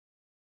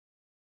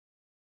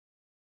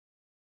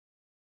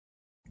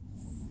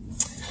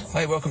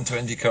Hi, welcome to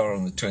IndyCar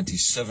on the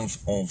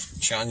 27th of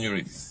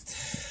January.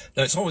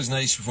 Now, it's always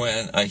nice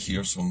when I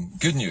hear some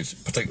good news,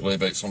 particularly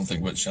about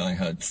something which I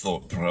had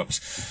thought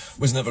perhaps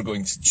was never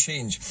going to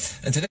change.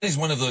 And today is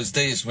one of those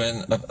days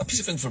when a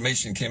piece of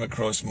information came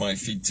across my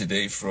feed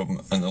today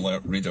from an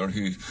alert reader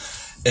who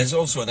is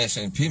also an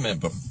SNP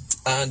member.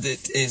 And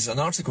it is an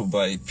article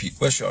by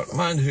Pete Wishart, a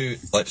man who,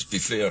 let's be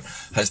fair,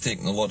 has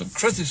taken a lot of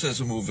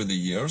criticism over the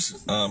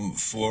years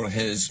for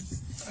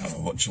his,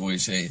 what shall we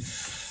say,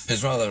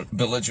 his rather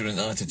belligerent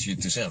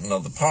attitude to certain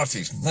other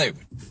parties. Now,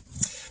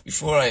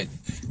 before I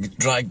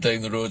drag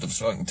down the road of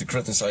starting to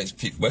criticise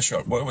Pete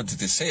Wishart, what I wanted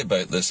to say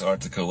about this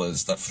article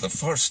is that for the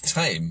first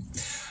time,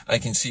 I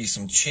can see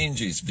some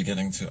changes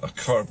beginning to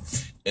occur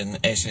in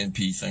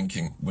SNP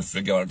thinking with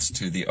regards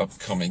to the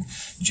upcoming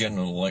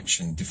general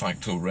election de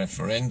facto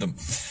referendum.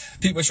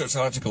 Pete Wishart's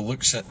article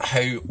looks at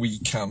how we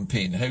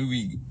campaign, how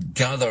we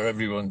gather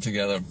everyone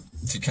together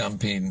to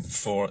campaign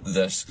for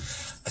this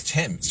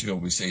attempt, shall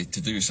we say,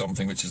 to do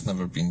something which has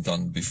never been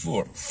done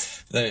before.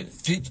 Now,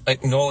 Pete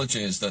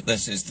acknowledges that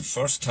this is the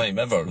first time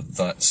ever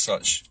that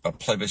such a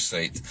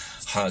plebiscite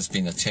has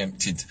been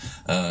attempted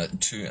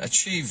to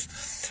achieve,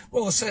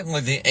 well,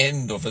 certainly the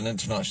end of an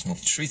international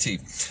treaty.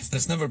 But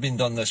it's never been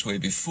done this way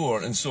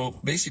before, and so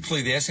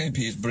basically the SNP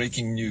is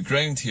breaking new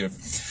ground here.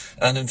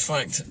 And in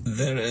fact,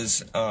 there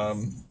is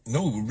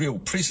no real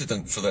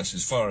precedent for this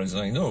as far as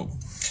I know.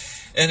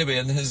 Anyway,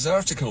 in his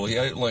article, he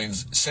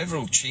outlines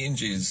several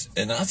changes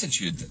in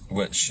attitude,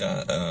 which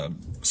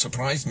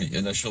surprised me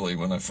initially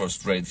when I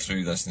first read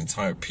through this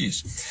entire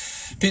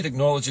piece. Pete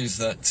acknowledges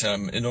that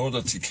in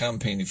order to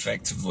campaign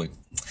effectively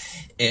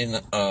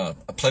in a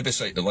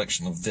plebiscite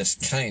election of this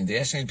kind, the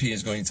SNP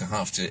is going to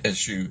have to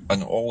issue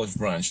an olive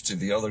branch to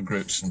the other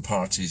groups and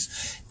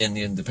parties in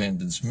the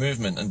independence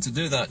movement. And to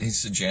do that, he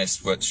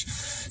suggests,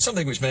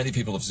 something which many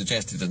people have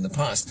suggested in the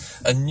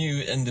past, a new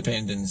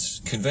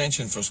independence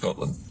convention for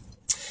Scotland.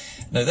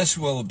 Now, this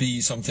will be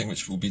something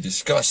which will be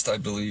discussed, I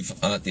believe,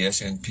 at the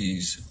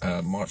SNP's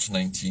March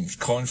 19th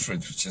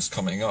conference, which is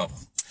coming up.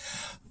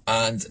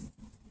 And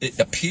it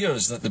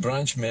appears that the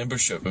branch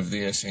membership of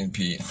the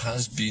SNP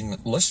has been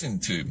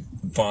listened to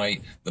by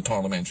the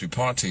parliamentary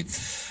party.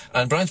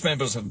 And branch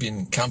members have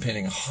been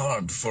campaigning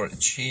hard for a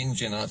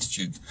change in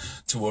attitude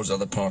towards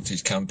other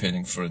parties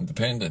campaigning for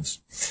independence.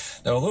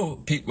 Now, although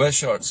Pete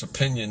Wishart's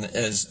opinion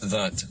is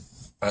that,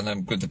 and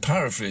I'm going to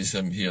paraphrase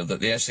him here, that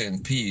the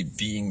SNP,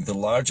 being the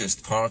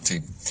largest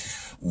party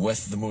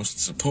with the most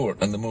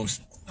support and the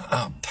most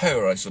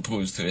power, I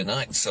suppose, to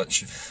enact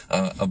such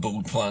a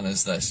bold plan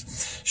as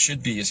this,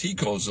 should be, as he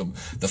calls them,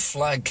 the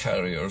flag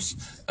carriers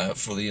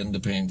for the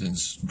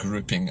independence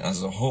grouping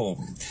as a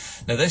whole.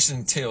 Now, this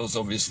entails,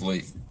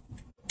 obviously,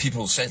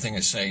 people setting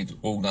aside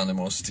old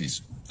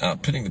animosities,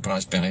 putting the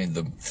past behind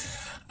them,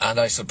 and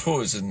I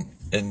suppose,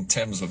 in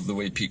terms of the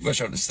way Pete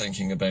Wishart is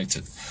thinking about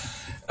it,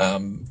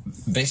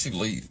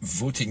 basically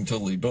voting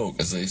till they broke,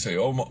 as they say,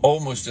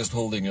 almost just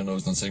holding your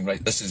nose and saying,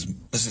 right, this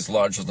is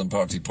larger than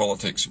party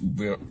politics.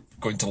 We're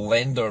going to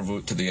lend our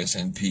vote to the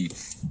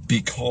SNP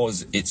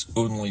because it's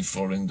only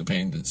for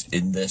independence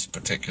in this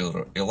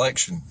particular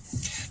election.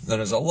 There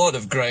is a lot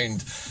of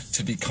ground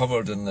to be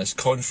covered in this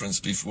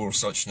conference before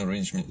such an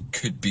arrangement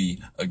could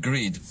be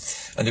agreed,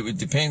 and it would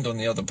depend on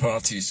the other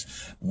parties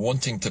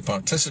wanting to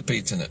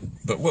participate in it.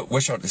 But what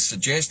Wishart is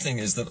suggesting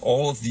is that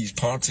all of these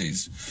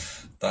parties,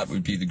 that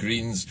would be the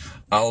Greens,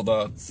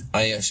 ALBA,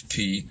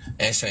 ISP,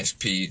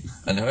 SSP,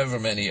 and however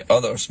many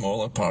other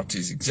smaller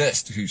parties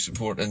exist who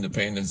support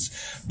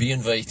independence, be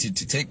invited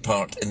to take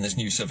part in this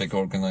new civic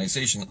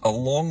organisation,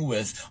 along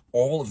with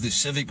all of the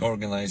civic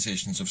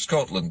organisations of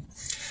Scotland.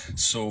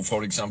 So,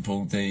 for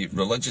example, the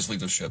religious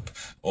leadership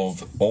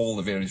of all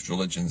the various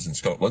religions in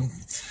Scotland,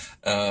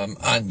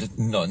 and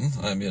none.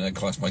 I mean, I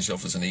class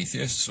myself as an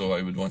atheist, so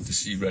I would want to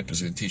see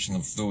representation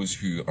of those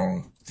who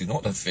do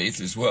not have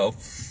faith as well.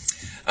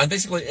 And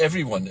basically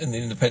everyone in the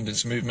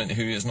independence movement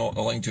who is not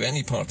aligned to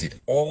any party,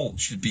 all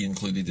should be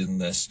included in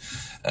this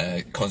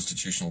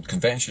constitutional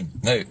convention.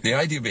 Now, the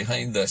idea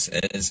behind this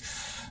is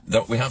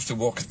that we have to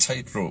walk a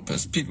tightrope.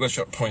 As Pete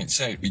Wishart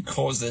points out,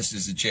 because this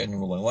is a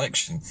general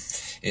election,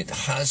 it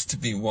has to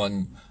be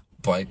won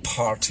by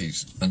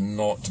parties and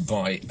not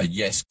by a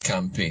yes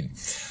campaign.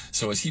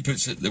 So as he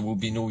puts it, there will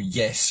be no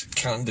yes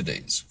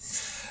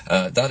candidates.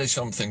 That is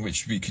something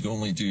which we could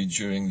only do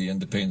during the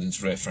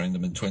independence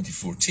referendum in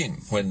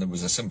 2014, when there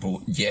was a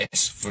simple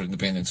yes for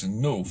independence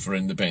and no for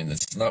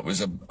independence. And that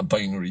was a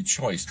binary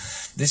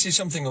choice. This is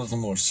something a little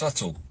more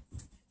subtle.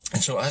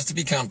 And so it has to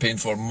be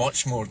campaigned for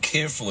much more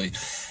carefully,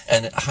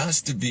 and it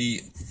has to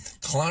be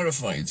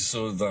clarified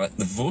so that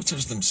the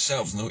voters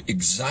themselves know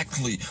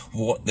exactly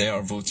what they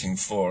are voting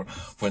for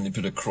when they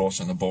put a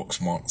cross on a box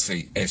marked,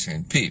 say,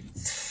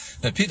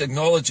 SNP. Now, Pete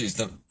acknowledges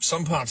that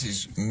some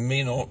parties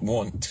may not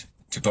want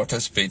to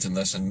participate in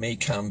this and may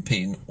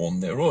campaign on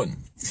their own,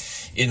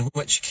 in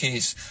which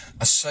case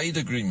a side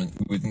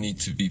agreement would need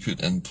to be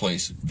put in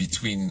place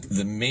between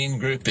the main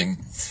grouping,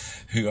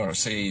 who are,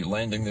 say,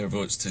 lending their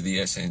votes to the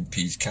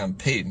SNP's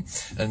campaign,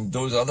 and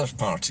those other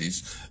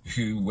parties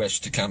who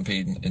wish to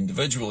campaign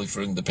individually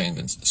for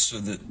independence, so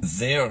that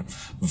their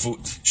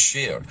vote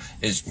share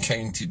is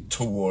counted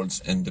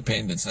towards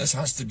independence. This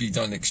has to be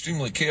done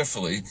extremely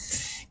carefully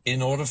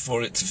in order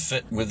for it to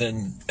fit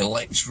within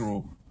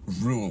electoral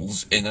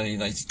rules in a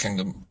United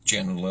Kingdom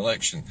general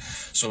election.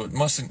 So it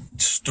mustn't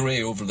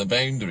stray over the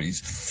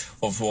boundaries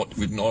of what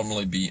would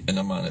normally be in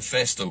a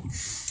manifesto.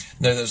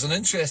 Now, there's an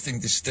interesting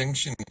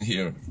distinction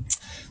here.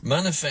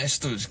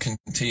 Manifestos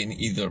contain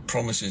either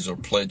promises or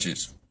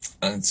pledges.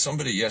 And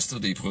somebody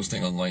yesterday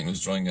posting online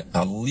was drawing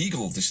a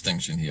legal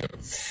distinction here.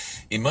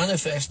 A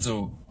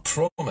manifesto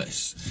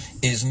promise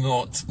is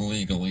not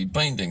legally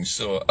binding.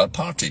 So a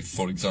party,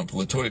 for example,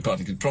 the Tory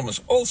party, could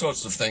promise all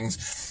sorts of things.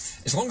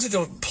 As long as they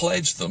don't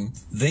pledge them,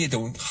 they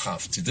don't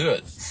have to do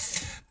it.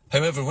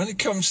 However, when it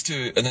comes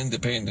to an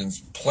independence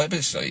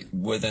plebiscite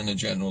within a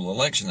general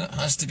election, it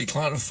has to be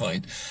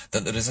clarified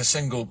that there is a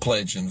single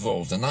pledge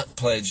involved, and that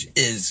pledge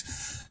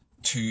is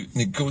to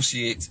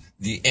negotiate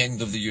the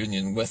end of the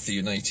Union with the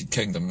United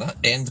Kingdom. That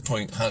end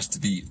point has to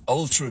be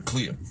ultra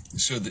clear,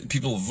 so that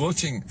people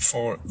voting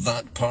for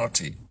that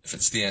party, if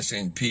it's the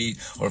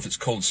SNP or if it's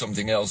called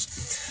something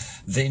else,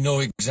 they know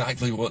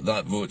exactly what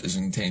that vote is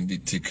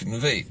intended to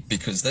convey,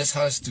 because this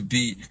has to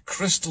be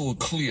crystal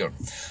clear,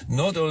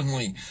 not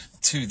only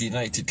to the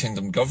United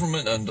Kingdom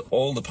government and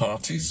all the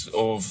parties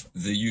of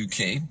the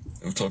UK,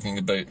 we're talking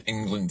about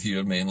England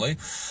here mainly,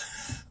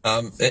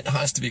 it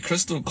has to be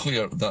crystal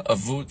clear that a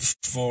vote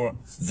for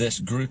this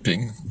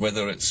grouping,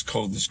 whether it's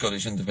called the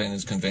Scottish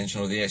Independence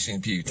Convention or the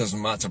SNP, it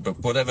doesn't matter, but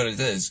whatever it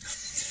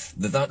is,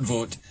 that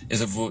vote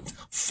is a vote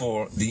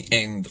for the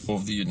end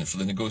of the Union, for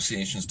the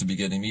negotiations to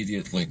begin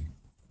immediately.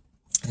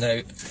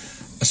 Now,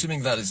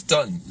 assuming that is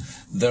done,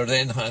 there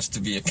then has to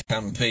be a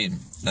campaign,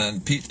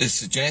 and Pete is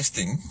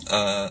suggesting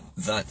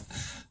that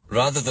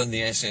rather than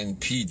the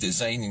SNP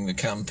designing the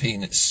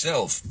campaign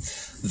itself,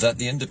 that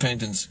the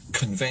Independence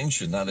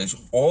Convention, that is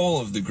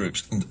all of the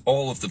groups and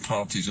all of the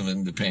parties of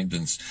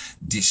independence,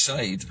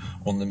 decide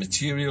on the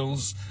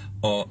materials,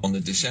 on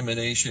the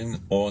dissemination,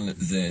 on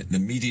the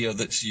media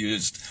that's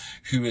used,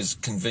 who is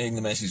conveying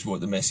the message, what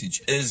the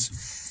message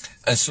is,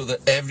 and so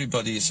that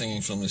everybody is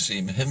singing from the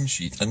same hymn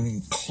sheet,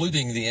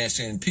 including the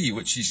SNP,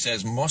 which he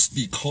says must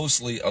be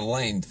closely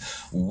aligned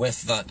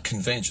with that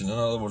convention. In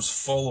other words,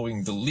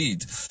 following the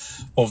lead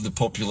of the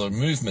popular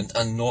movement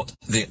and not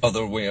the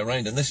other way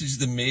around. And this is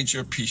the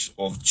major piece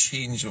of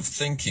change of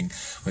thinking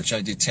which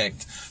I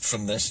detect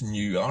from this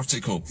new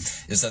article,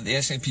 is that the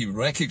SNP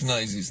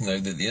recognises now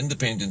that the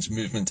independence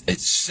movement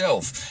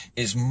itself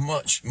is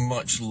much,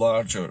 much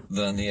larger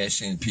than the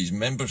SNP's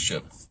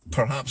membership,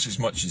 perhaps as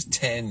much as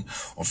 10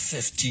 or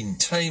 15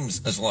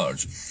 times as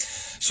large.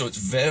 So it's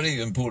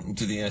very important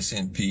to the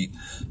SNP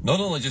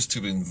not only just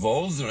to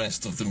involve the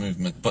rest of the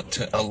movement, but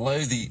to allow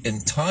the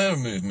entire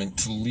movement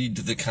to lead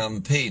the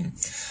campaign.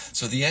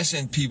 So the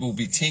SNP will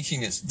be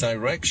taking its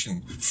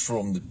direction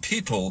from the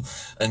people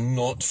and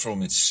not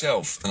from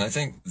itself. And I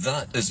think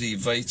that is a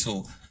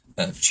vital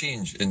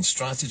change in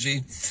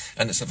strategy,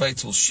 and it's a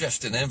vital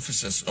shift in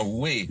emphasis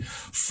away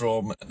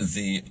from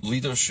the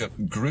leadership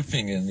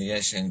grouping in the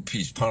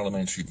SNP's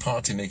parliamentary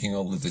party making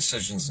all the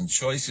decisions and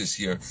choices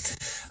here,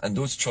 and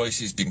those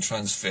choices being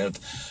transferred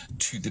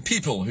to the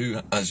people who,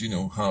 as you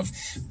know, have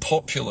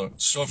popular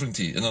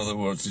sovereignty, in other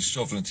words, the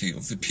sovereignty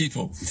of the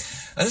people.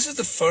 And this is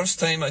the first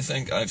time I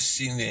think I've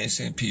seen the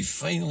SNP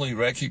finally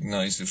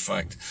recognise the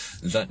fact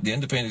that the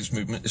independence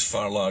movement is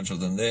far larger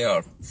than they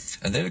are,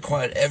 and they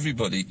require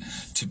everybody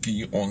to be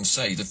on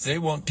side. If they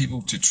want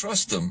people to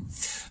trust them,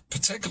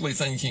 particularly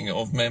thinking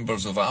of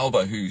members of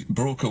ALBA who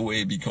broke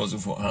away because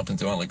of what happened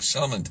to Alex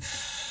Salmond,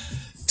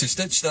 to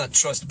stitch that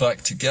trust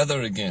back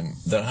together again,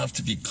 there have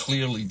to be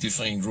clearly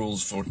defined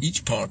roles for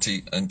each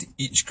party and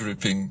each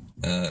grouping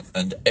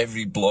and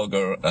every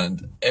blogger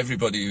and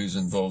everybody who's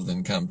involved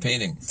in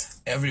campaigning.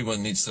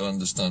 Everyone needs to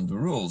understand the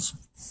rules.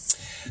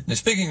 Now,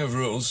 speaking of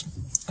rules,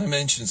 I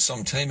mentioned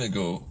some time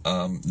ago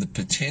the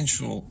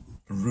potential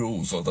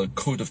rules or the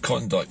code of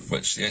conduct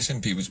which the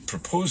SNP was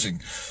proposing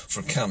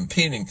for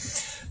campaigning.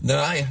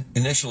 Now, I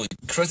initially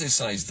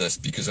criticised this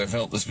because I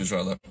felt this was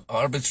rather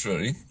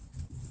arbitrary,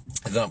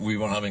 that we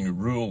were having a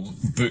rule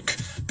book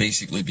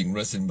basically being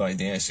written by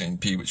the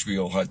SNP which we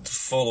all had to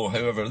follow.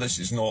 However, this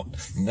is not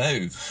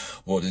now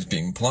what is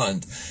being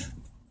planned.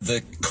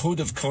 The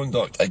code of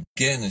conduct,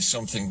 again, is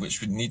something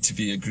which would need to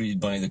be agreed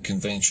by the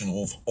convention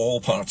of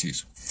all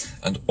parties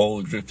and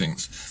all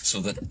groupings, so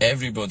that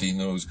everybody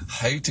knows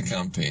how to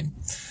campaign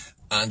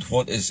and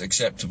what is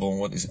acceptable and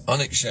what is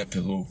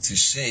unacceptable to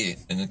say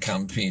in a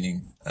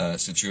campaigning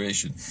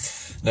situation.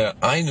 Now,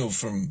 I know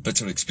from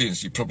bitter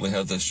experience, you probably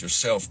heard this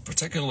yourself,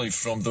 particularly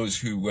from those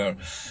who were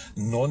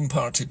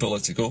non-party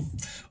political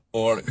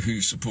or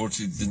who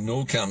supported the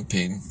No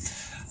campaign,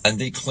 And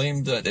they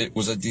claimed that it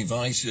was a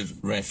divisive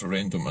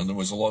referendum and there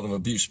was a lot of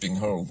abuse being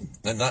hurled.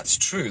 And that's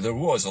true, there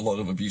was a lot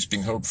of abuse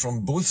being hurled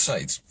from both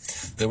sides.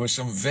 There were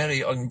some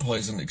very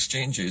unpleasant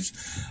exchanges,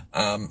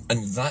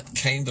 and that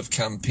kind of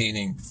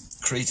campaigning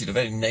created a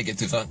very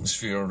negative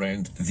atmosphere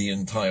around the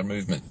entire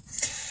movement.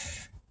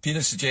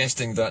 Peter's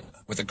suggesting that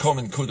with a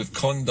common code of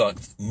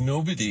conduct,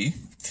 nobody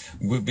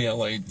would be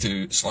allowed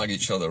to slag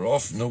each other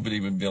off,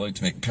 nobody would be allowed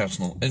to make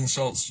personal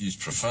insults, use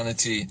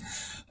profanity,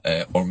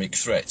 or make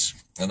threats.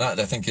 And that,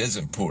 I think, is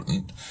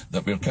important,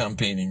 that we're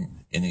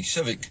campaigning in a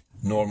civic,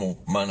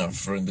 normal manner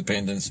for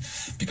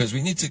independence, because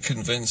we need to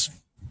convince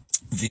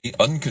the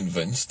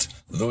unconvinced,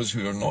 those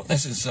who are not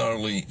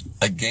necessarily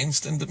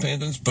against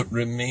independence, but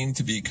remain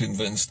to be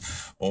convinced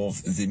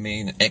of the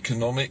main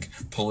economic,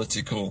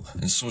 political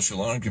and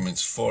social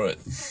arguments for it.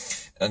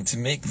 And to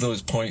make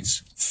those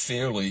points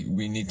fairly,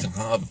 we need to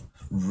have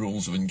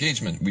rules of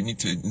engagement. We need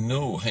to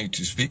know how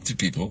to speak to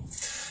people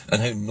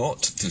and how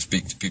not to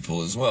speak to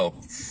people as well.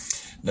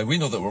 Now, we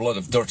know that there were a lot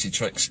of dirty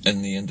tricks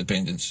in the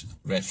independence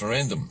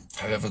referendum.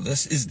 However,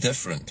 this is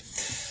different.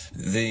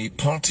 The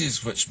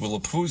parties which will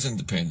oppose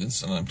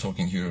independence, and I'm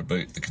talking here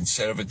about the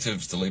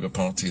Conservatives, the Labour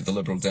Party, the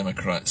Liberal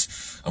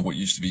Democrats, and what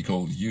used to be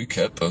called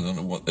UKIP, I don't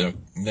know what they're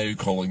now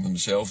calling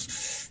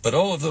themselves, but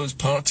all of those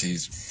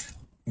parties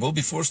will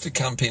be forced to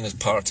campaign as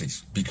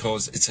parties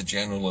because it's a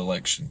general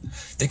election.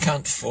 They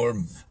can't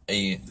form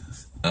a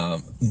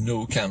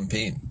no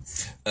campaign,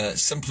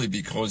 simply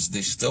because they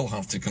still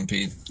have to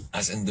campaign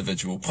as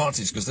individual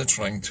parties because they're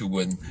trying to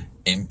win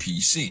MP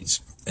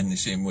seats in the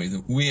same way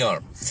that we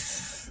are.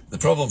 The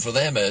problem for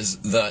them is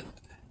that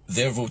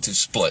their vote is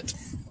split.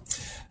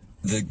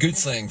 The good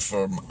thing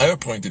from our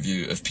point of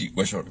view, if Pete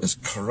Wishart is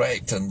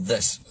correct and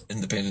this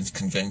independence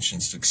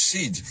convention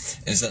succeeds,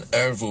 is that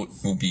our vote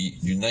will be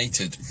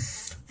united.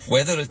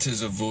 Whether it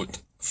is a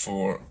vote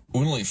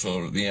only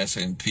for the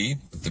SNP,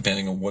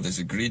 depending on what is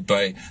agreed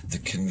by the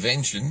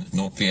convention,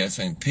 not the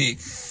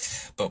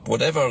SNP, but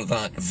whatever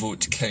that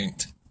vote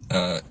count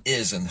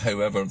is and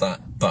however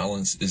that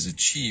balance is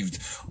achieved,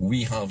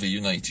 we have a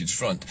united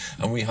front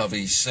and we have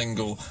a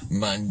single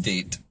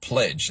mandate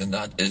pledge, and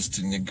that is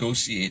to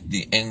negotiate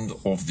the end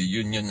of the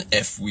union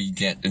if we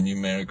get a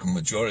numerical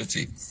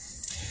majority.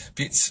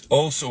 Pete's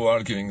also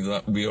arguing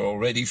that we are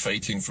already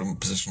fighting from a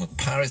position of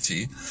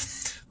parity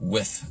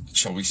with,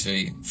 shall we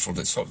say, for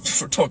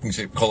talking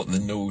sake, call it the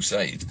no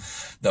side,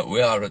 that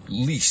we are at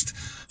least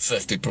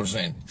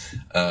 50%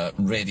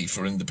 ready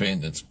for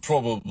independence.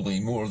 Probably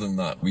more than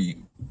that. We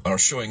are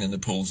showing in the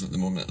polls at the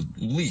moment at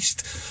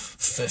least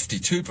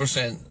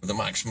 52%, the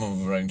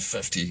maximum of around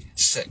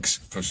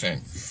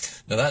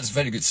 56%. Now that's a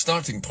very good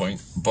starting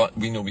point, but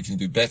we know we can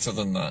do better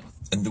than that.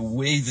 And the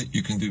way that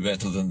you can do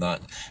better than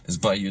that is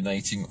by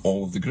uniting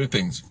all of the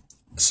groupings.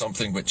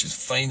 Something which is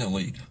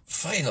finally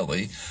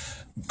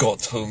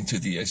got home to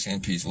the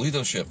SNP's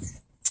leadership.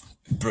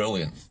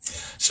 Brilliant.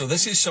 So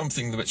this is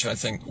something which I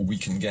think we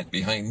can get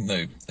behind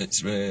now.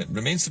 It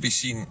remains to be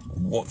seen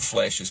what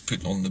flesh is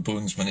put on the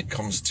bones when it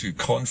comes to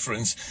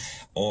conference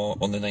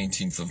on the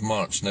 19th of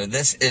March. Now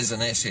this is an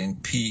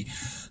SNP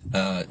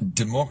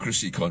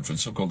democracy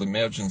conference, so-called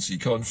emergency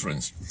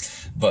conference.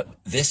 But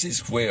this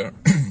is where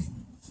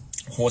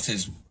what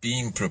is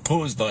being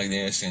proposed by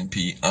the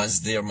SNP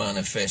as their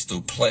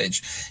manifesto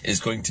pledge is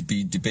going to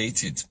be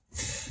debated.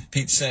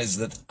 Pete says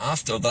that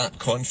after that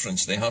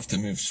conference they have to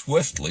move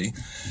swiftly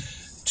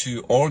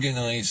to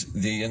organise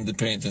the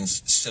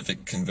Independence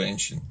Civic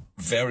Convention.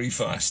 Very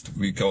fast.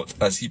 We got,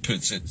 as he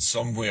puts it,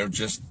 somewhere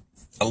just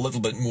a little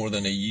bit more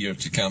than a year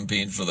to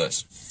campaign for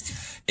this.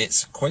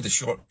 It's quite a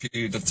short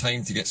period of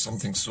time to get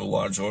something so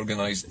large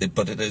organised,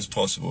 but it is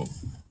possible.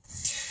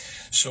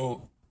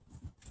 So,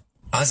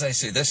 as I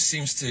say, this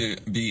seems to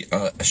be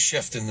a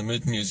shift in the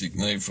mood music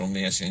now from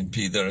the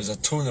SNP. There is a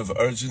tone of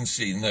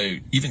urgency now,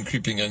 even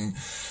creeping in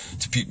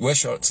to Pete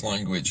Wishart's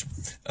language,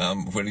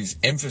 where he's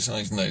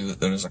emphasised now that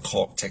there is a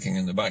clock ticking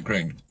in the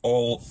background.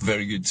 All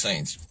very good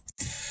signs.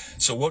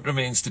 So what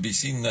remains to be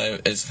seen now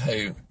is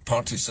how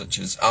parties such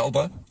as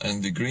ALBA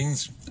and the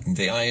Greens,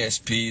 the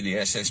ISP, the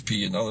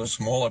SSP and other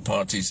smaller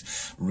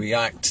parties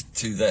react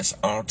to this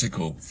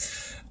article.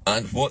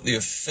 And what the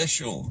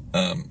official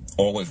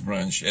olive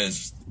branch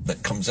is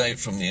that comes out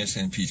from the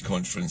SNP's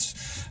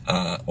conference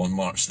on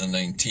March the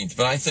 19th.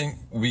 But I think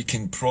we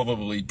can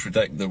probably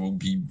predict there will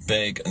be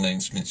big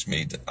announcements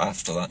made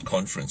after that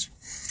conference.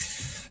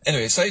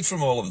 Anyway, aside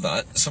from all of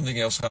that, something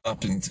else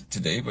happened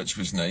today, which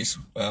was nice.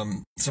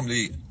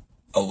 Somebody,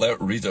 alert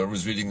reader,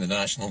 was reading the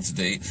National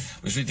today,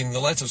 was reading the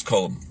letters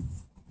column.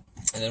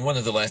 And in one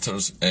of the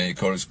letters, a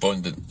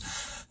correspondent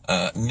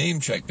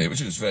name-checked me,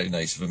 which was very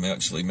nice of him. He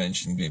actually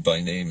mentioned me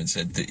by name and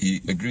said that he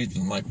agreed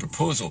with my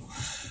proposal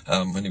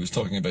when he was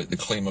talking about the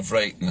claim of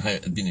right and how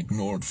it had been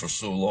ignored for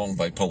so long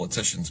by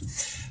politicians.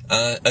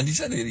 And he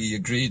said that he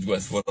agreed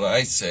with what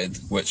I said,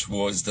 which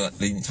was that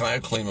the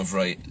entire claim of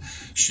right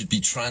should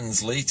be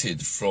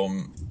translated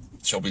from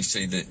shall we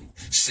say, the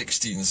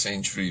 16th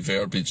century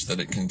verbiage that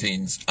it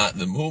contains at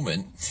the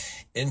moment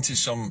into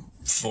some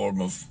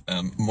form of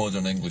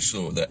modern English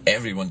so that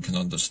everyone can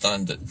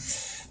understand it.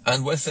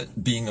 And with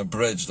it being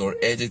abridged or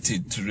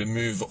edited to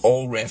remove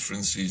all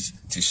references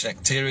to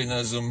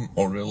sectarianism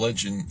or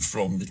religion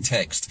from the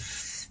text.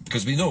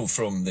 Because we know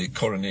from the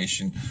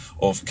coronation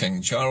of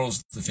King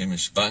Charles, the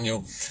famous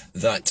Spaniel,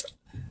 that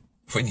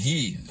when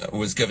he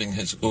was giving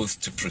his oath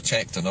to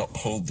protect and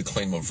uphold the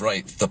claim of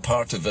right, the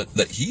part of it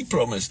that he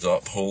promised to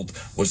uphold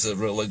was the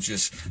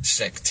religious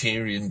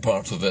sectarian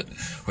part of it,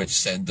 which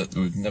said that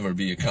there would never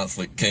be a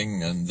Catholic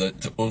king and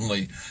that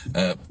only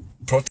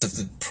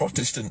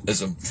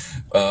Protestantism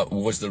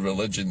was the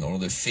religion or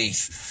the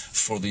faith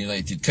for the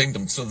United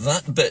Kingdom. So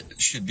that bit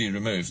should be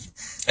removed.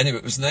 Anyway,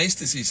 it was nice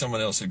to see someone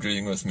else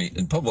agreeing with me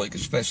in public,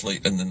 especially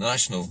in the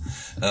National,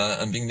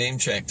 and being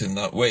name-checked in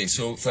that way.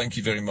 So thank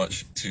you very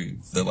much to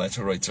the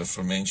letter writer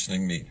for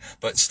mentioning me.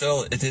 But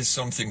still, it is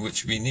something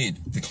which we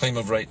need. The claim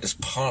of right is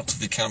part of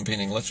the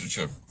campaigning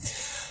literature.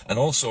 And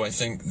also, I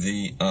think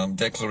the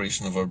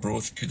Declaration of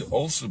Arbroath could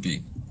also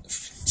be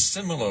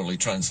similarly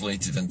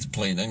translated into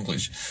plain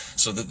English,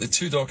 so that the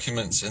two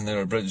documents in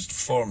their abridged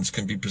forms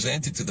can be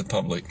presented to the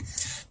public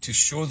to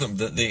show them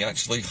that they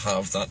actually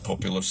have that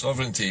popular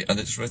sovereignty, and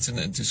it's written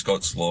into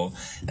Scots law,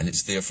 and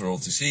it's there for all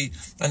to see,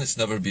 and it's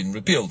never been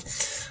repealed.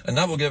 And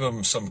that will give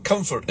them some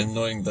comfort in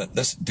knowing that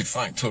this de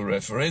facto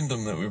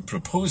referendum that we're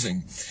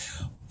proposing,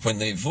 when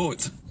they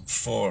vote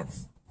for,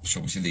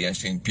 shall we say, the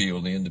SNP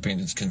or the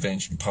Independence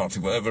Convention Party,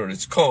 whatever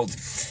it's called,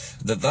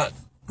 that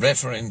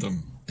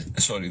referendum,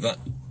 that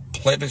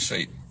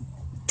plebiscite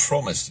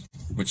promise,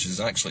 which is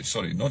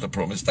actually, not a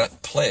promise,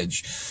 that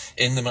pledge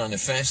in the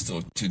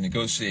manifesto to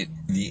negotiate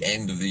the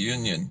end of the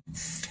Union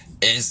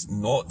is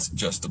not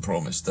just a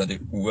promise, that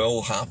it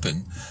will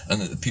happen,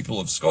 and that the people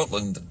of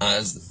Scotland,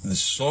 as the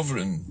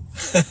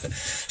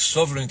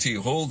sovereignty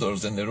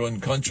holders in their own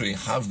country,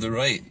 have the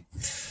right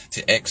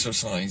to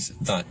exercise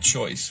that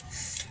choice.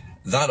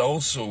 That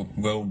also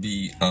will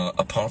be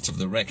a part of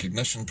the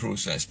recognition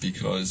process,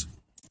 because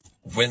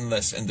when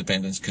this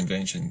Independence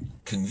Convention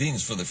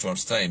convenes for the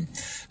first time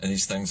and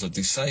these things are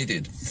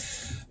decided,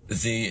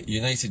 the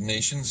United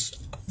Nations,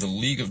 the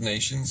League of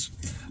Nations,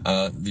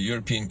 the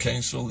European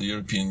Council, the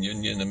European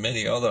Union, and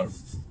many other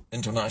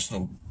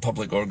international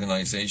public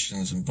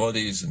organisations and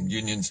bodies and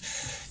unions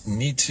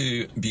need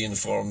to be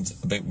informed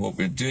about what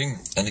we're doing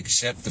and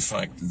accept the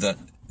fact that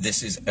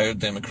this is our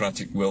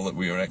democratic will that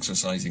we are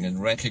exercising,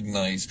 and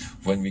recognise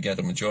when we get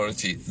a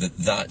majority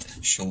that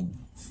shall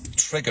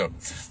trigger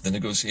the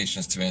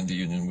negotiations to end the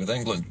union with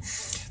England.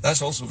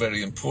 That's also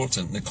very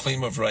important. The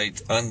claim of right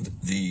and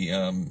the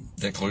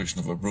Declaration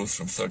of Arbroath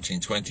from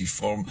 1320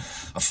 form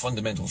a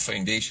fundamental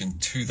foundation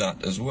to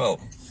that as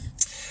well.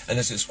 And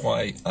this is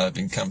why I've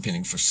been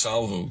campaigning for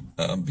Salvo,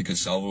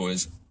 because Salvo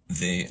is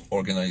the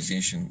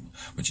organisation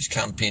which is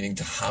campaigning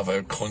to have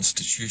our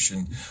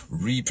constitution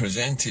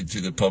represented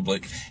to the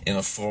public in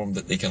a form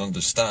that they can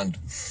understand.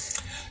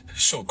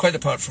 So quite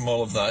apart from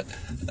all of that,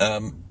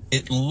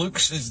 it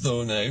looks as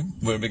though now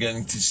we're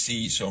beginning to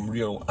see some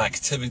real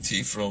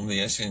activity from the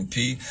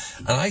SNP.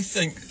 And I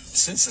think,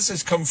 since this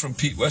has come from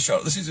Pete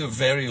Wishart, this is a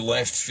very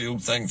left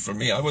field thing for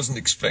me. I wasn't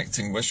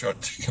expecting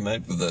Wishart to come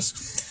out with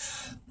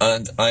this,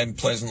 and I'm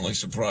pleasantly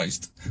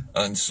surprised.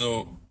 And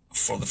so,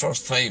 for the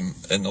first time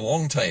in a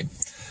long time,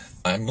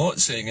 I'm not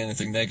saying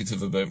anything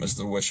negative about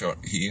Mr. Wishart.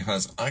 He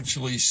has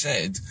actually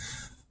said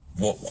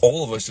what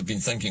all of us have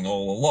been thinking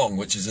all along,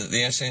 which is that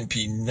the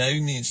SNP now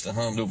needs to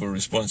hand over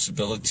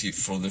responsibility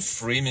for the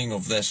framing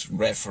of this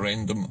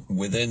referendum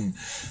within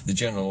the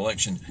general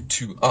election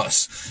to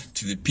us,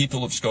 to the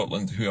people of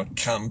Scotland who are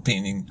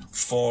campaigning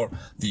for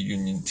the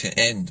Union to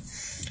end.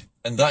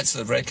 And that's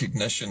a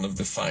recognition of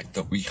the fact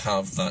that we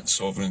have that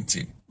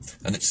sovereignty.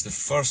 And it's the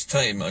first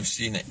time I've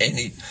seen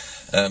any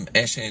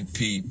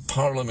SNP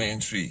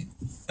parliamentary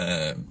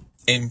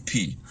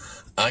MP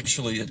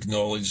actually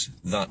acknowledge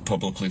that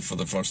publicly for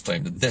the first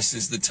time, that this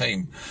is the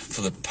time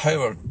for the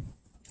power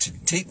to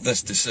take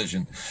this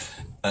decision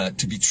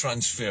to be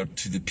transferred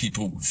to the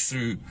people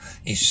through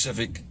a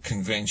civic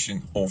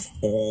convention of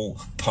all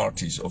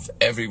parties, of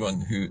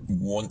everyone who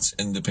wants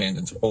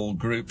independence, all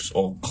groups,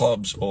 all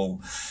clubs,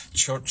 all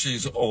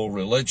churches, all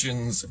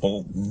religions,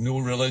 all no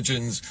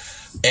religions,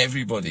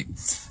 everybody.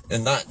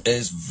 And that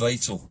is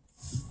vital.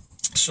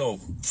 So,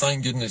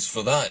 thank goodness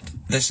for that.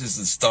 This is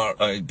the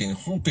start I've been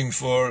hoping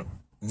for.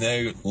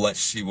 Now, let's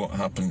see what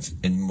happens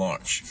in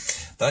March.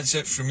 That's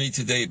it for me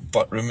today,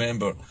 but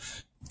remember,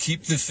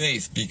 keep the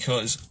faith,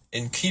 because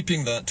in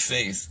keeping that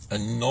faith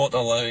and not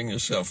allowing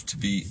yourself to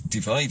be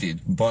divided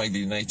by the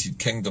United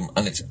Kingdom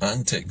and its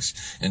antics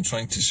in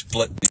trying to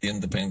split the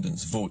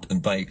independence vote,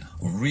 and by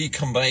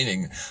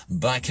recombining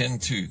back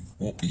into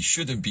what we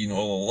should have been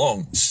all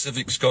along,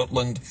 civic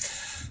Scotland,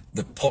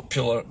 the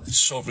popular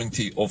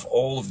sovereignty of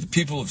all of the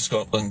people of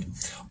Scotland,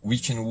 we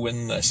can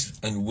win this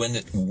and win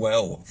it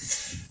well.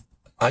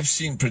 I've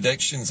seen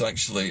predictions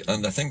actually,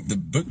 and I think the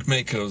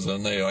bookmakers are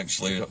now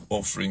actually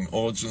offering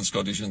odds on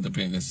Scottish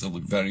independence that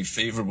look very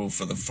favourable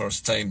for the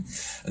first time.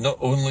 And not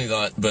only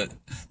that, but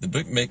the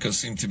bookmakers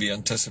seem to be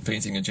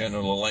anticipating a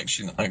general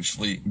election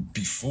actually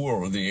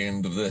before the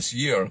end of this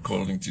year,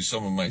 according to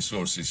some of my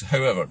sources.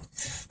 However,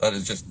 that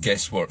is just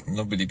guesswork.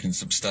 Nobody can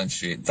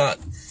substantiate that.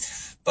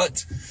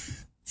 But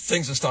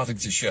things are starting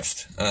to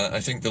shift. I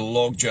think the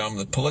logjam,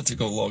 the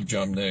political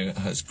logjam now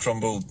has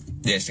crumbled.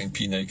 The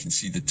SNP now can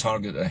see the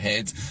target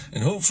ahead.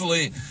 And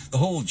hopefully the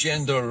whole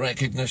Gender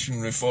Recognition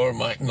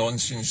Reform Act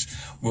nonsense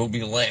will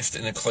be left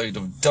in a cloud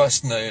of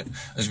dust now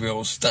as we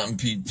all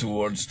stampede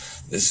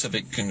towards the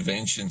civic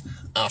convention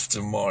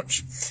after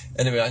March.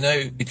 Anyway, I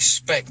now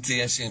expect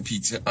the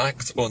SNP to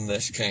act on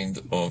this kind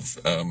of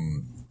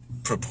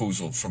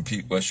proposal from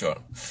Pete Wishart.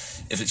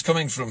 If it's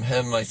coming from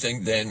him, I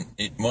think then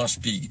it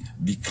must be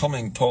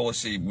becoming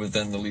policy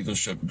within the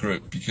leadership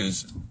group,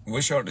 because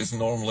Wishart is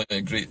normally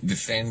a great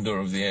defender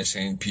of the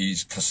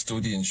SNP's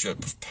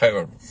custodianship of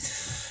power.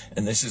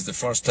 And this is the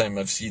first time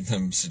I've seen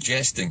him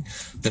suggesting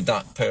that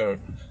that power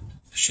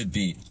should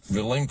be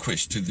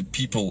relinquished to the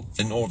people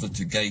in order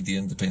to guide the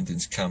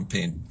independence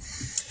campaign.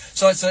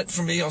 So that's it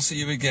from me. I'll see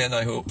you again,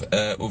 I hope,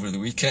 over the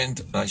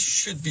weekend. I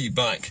should be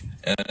back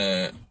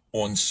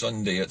on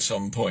Sunday at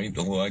some point,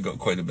 although I got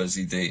quite a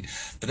busy day.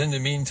 But in the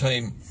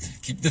meantime,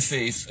 keep the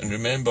faith and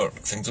remember,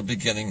 things are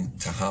beginning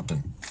to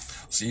happen.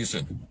 See you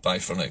soon. Bye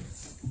for now.